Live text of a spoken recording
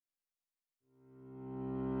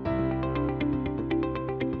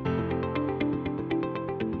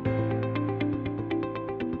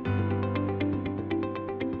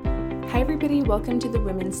Hi everybody, welcome to the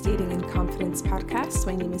Women's Dating and Confidence podcast.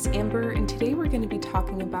 My name is Amber, and today we're going to be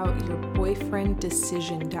talking about your boyfriend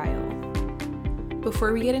decision dial.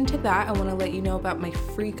 Before we get into that, I want to let you know about my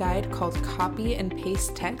free guide called Copy and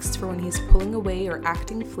Paste Text for when he's pulling away or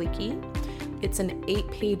acting flaky. It's an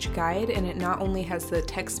 8-page guide, and it not only has the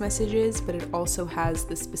text messages, but it also has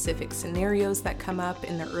the specific scenarios that come up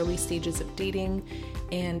in the early stages of dating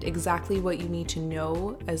and exactly what you need to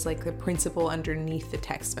know as like the principle underneath the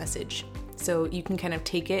text message. So you can kind of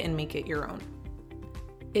take it and make it your own.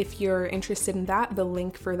 If you're interested in that, the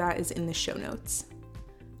link for that is in the show notes.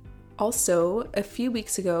 Also, a few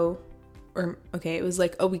weeks ago, it was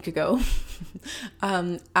like a week ago,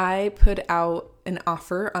 I put out an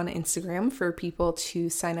offer on Instagram for people to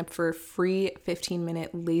sign up for a free 15-minute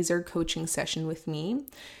laser coaching session with me.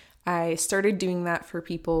 I started doing that for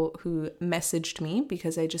people who messaged me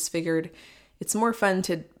because I just figured it's more fun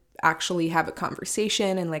to actually have a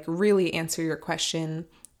conversation and like really answer your question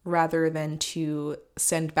rather than to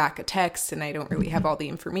send back a text and I don't really have all the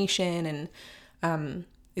information, and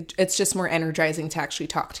it's just more energizing to actually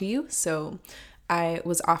talk to you. So I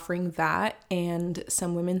was offering that and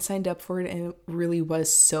some women signed up for it, and it really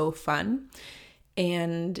was so fun.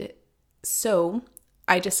 And so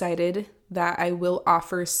I decided that I will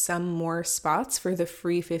offer some more spots for the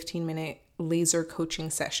free 15-minute laser coaching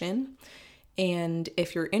session. And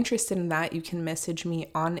if you're interested in that, you can message me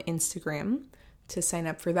on Instagram to sign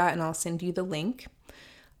up for that, and I'll send you the link.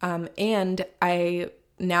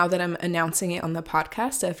 Now that I'm announcing it on the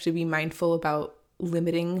podcast, I have to be mindful about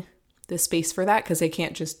limiting the space for that because I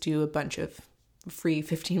can't just do a bunch of free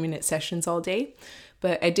 15-minute sessions all day.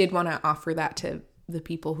 But I did want to offer that to the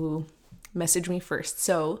people who message me first.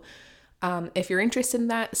 So if you're interested in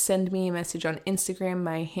that, send me a message on Instagram.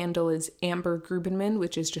 My handle is Amber Grubenman,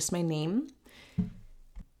 which is just my name.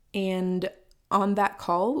 And on that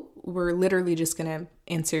call, we're literally just going to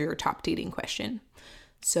answer your top dating question.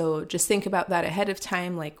 So just think about that ahead of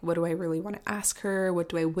time. Like, what do I really want to ask her? What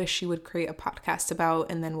do I wish she would create a podcast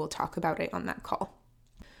about? And then we'll talk about it on that call.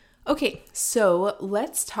 Okay, so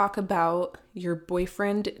let's talk about your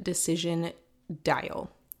boyfriend decision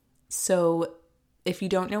dial. So if you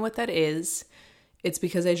don't know what that is, it's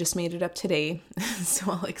because I just made it up today.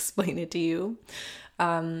 So I'll explain it to you.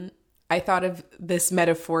 I thought of this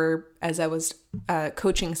metaphor as I was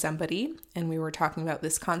coaching somebody and we were talking about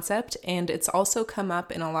this concept, and it's also come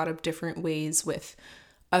up in a lot of different ways with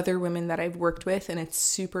other women that I've worked with, and it's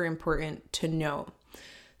super important to know.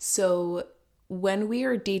 So when we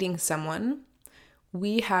are dating someone,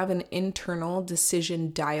 we have an internal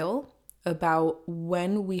decision dial about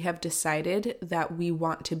when we have decided that we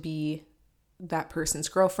want to be that person's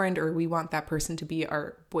girlfriend or we want that person to be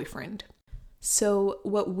our boyfriend. So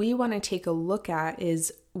what we want to take a look at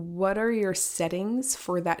is, what are your settings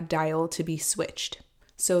for that dial to be switched?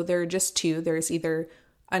 So there are just two. There's either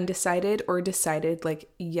undecided or decided,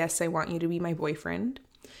 like, yes, I want you to be my boyfriend.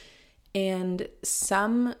 And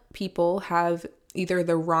some people have either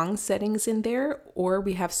the wrong settings in there, or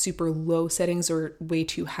we have super low settings or way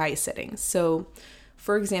too high settings. So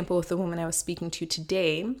for example, with the woman I was speaking to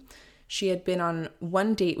today, she had been on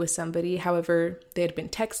one date with somebody. However, they had been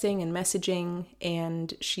texting and messaging,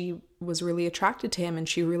 and she was really attracted to him and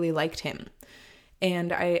she really liked him.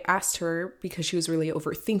 And I asked her, because she was really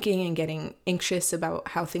overthinking and getting anxious about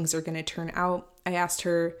how things are going to turn out, I asked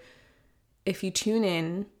her, if you tune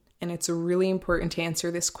in, and it's really important to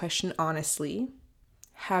answer this question honestly,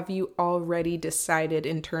 have you already decided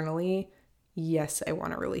internally, yes, I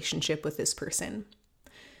want a relationship with this person?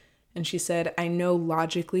 And she said, I know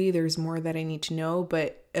logically there's more that I need to know,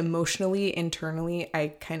 but emotionally, internally,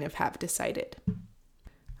 I kind of have decided.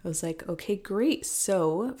 I was like, okay, great.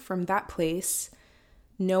 So from that place,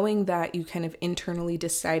 knowing that you kind of internally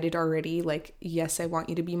decided already, like, yes, I want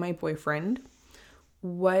you to be my boyfriend,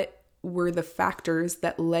 what were the factors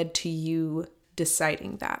that led to you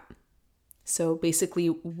deciding that? So basically,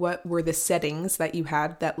 what were the settings that you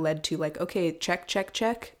had that led to, like, okay,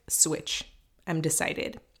 check, switch, I'm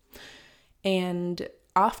decided. And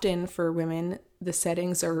often for women, the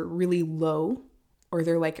settings are really low, or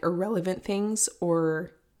they're like irrelevant things, or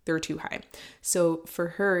they're too high. So for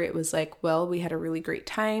her, it was like, well, we had a really great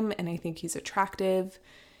time and I think he's attractive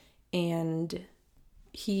and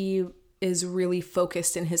he is really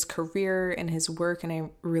focused in his career and his work, and I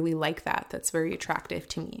really like that. That's very attractive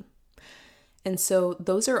to me. And so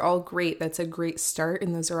those are all great. That's a great start,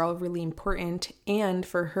 and those are all really important. And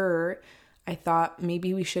for her, I thought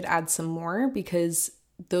maybe we should add some more, because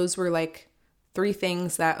those were like 3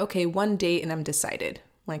 things that, okay, one date and I'm decided,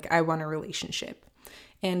 like I want a relationship.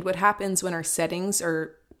 And what happens when our settings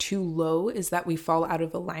are too low is that we fall out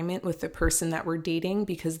of alignment with the person that we're dating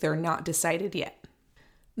because they're not decided yet.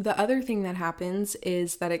 The other thing that happens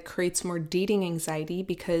is that it creates more dating anxiety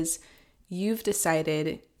because you've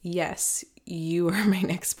decided, yes, you are my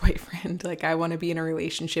next boyfriend. Like, I want to be in a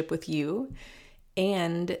relationship with you.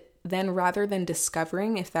 And then rather than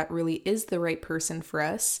discovering if that really is the right person for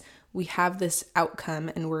us, we have this outcome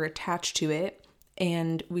and we're attached to it.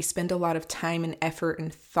 And we spend a lot of time and effort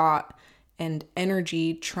and thought and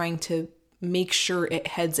energy trying to make sure it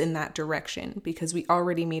heads in that direction because we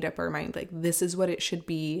already made up our mind, like, this is what it should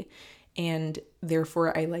be. And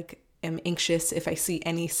therefore I am anxious if I see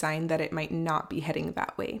any sign that it might not be heading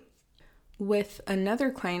that way. With another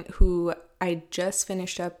client who I just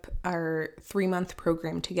finished up our 3-month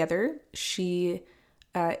program together, she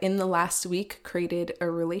in the last week created a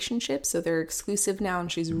relationship. So they're exclusive now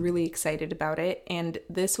and she's really excited about it. And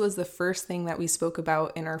this was the first thing that we spoke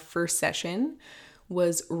about in our first session,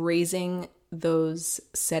 was raising those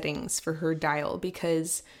settings for her dial,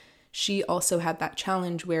 because she also had that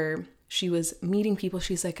challenge where she was meeting people.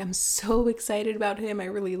 She's like, I'm so excited about him. I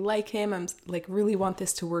really like him. I'm like, really want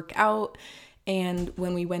this to work out. And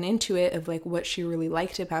when we went into it of like what she really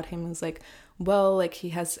liked about him was like, well, like he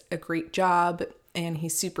has a great job and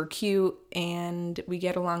he's super cute and we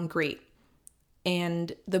get along great.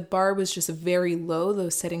 And the bar was just very low.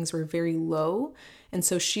 Those settings were very low. And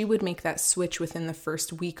so she would make that switch within the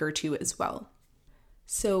first week or two as well.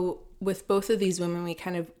 So with both of these women, we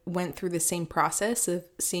kind of went through the same process of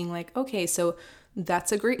seeing like, okay, so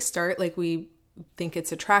that's a great start. Like, we think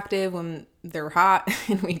it's attractive when they're hot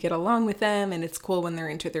and we get along with them, and it's cool when they're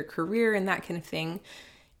into their career and that kind of thing.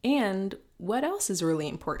 And what else is really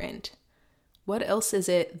important? What else is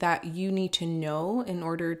it that you need to know in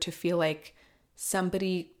order to feel like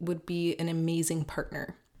somebody would be an amazing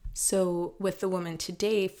partner? So with the woman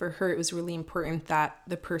today, for her, it was really important that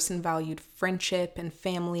the person valued friendship and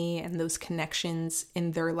family and those connections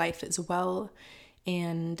in their life as well,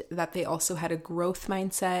 and that they also had a growth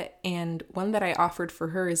mindset. And one that I offered for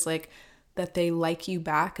her is like that they like you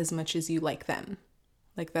back as much as you like them,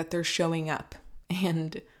 like that they're showing up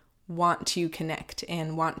and want to connect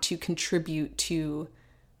and want to contribute to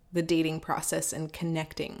the dating process and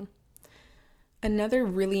connecting. Another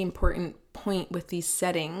really important point with these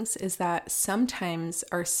settings is that sometimes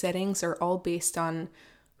our settings are all based on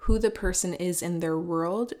who the person is in their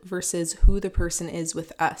world versus who the person is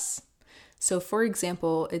with us. So for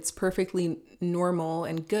example, it's perfectly normal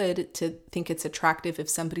and good to think it's attractive if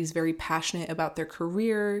somebody's very passionate about their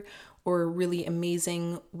career or really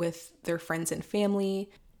amazing with their friends and family.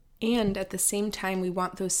 And at the same time, we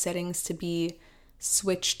want those settings to be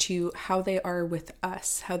switch to how they are with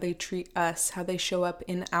us, how they treat us, how they show up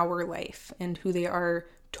in our life, and who they are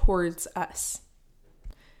towards us.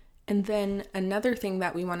 And then another thing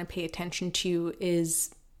that we want to pay attention to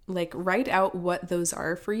is like write out what those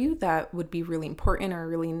are for you that would be really important or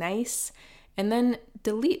really nice, and then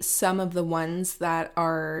delete some of the ones that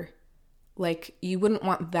are like you wouldn't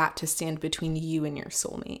want that to stand between you and your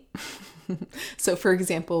soulmate. So for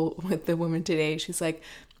example, with the woman today, she's like,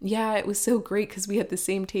 yeah, it was so great because we had the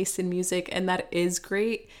same taste in music, and that is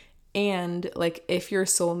great. And like, if your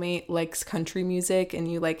soulmate likes country music and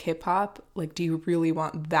you like hip hop, like, do you really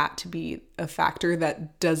want that to be a factor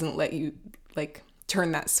that doesn't let you like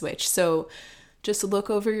turn that switch? So just look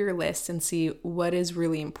over your list and see what is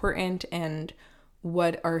really important and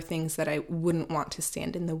what are things that I wouldn't want to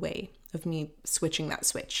stand in the way of me switching that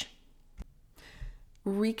switch.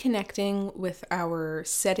 Reconnecting with our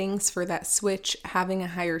settings for that switch, having a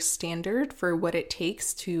higher standard for what it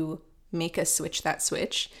takes to make us switch that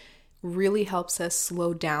switch, really helps us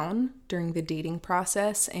slow down during the dating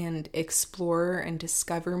process and explore and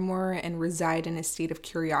discover more and reside in a state of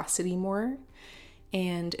curiosity more.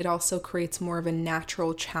 And it also creates more of a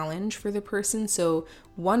natural challenge for the person. So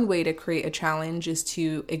one way to create a challenge is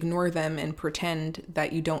to ignore them and pretend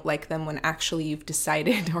that you don't like them when actually you've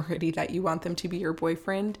decided already that you want them to be your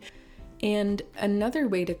boyfriend. And another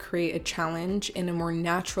way to create a challenge in a more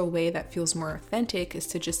natural way that feels more authentic is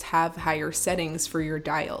to just have higher settings for your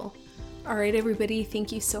dial. All right, everybody,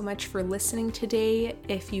 thank you so much for listening today.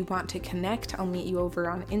 If you want to connect, I'll meet you over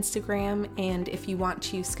on Instagram. And if you want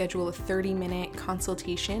to schedule a 30-minute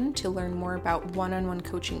consultation to learn more about one-on-one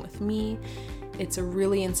coaching with me, it's a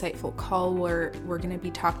really insightful call where we're going to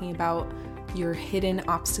be talking about your hidden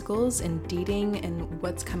obstacles in dating and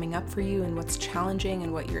what's coming up for you and what's challenging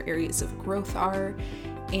and what your areas of growth are.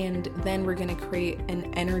 And then we're going to create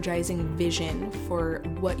an energizing vision for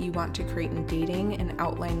what you want to create in dating and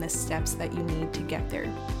outline the steps that you need to get there.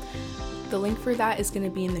 The link for that is going to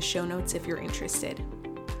be in the show notes if you're interested.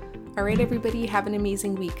 All right, everybody, have an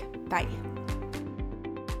amazing week. Bye.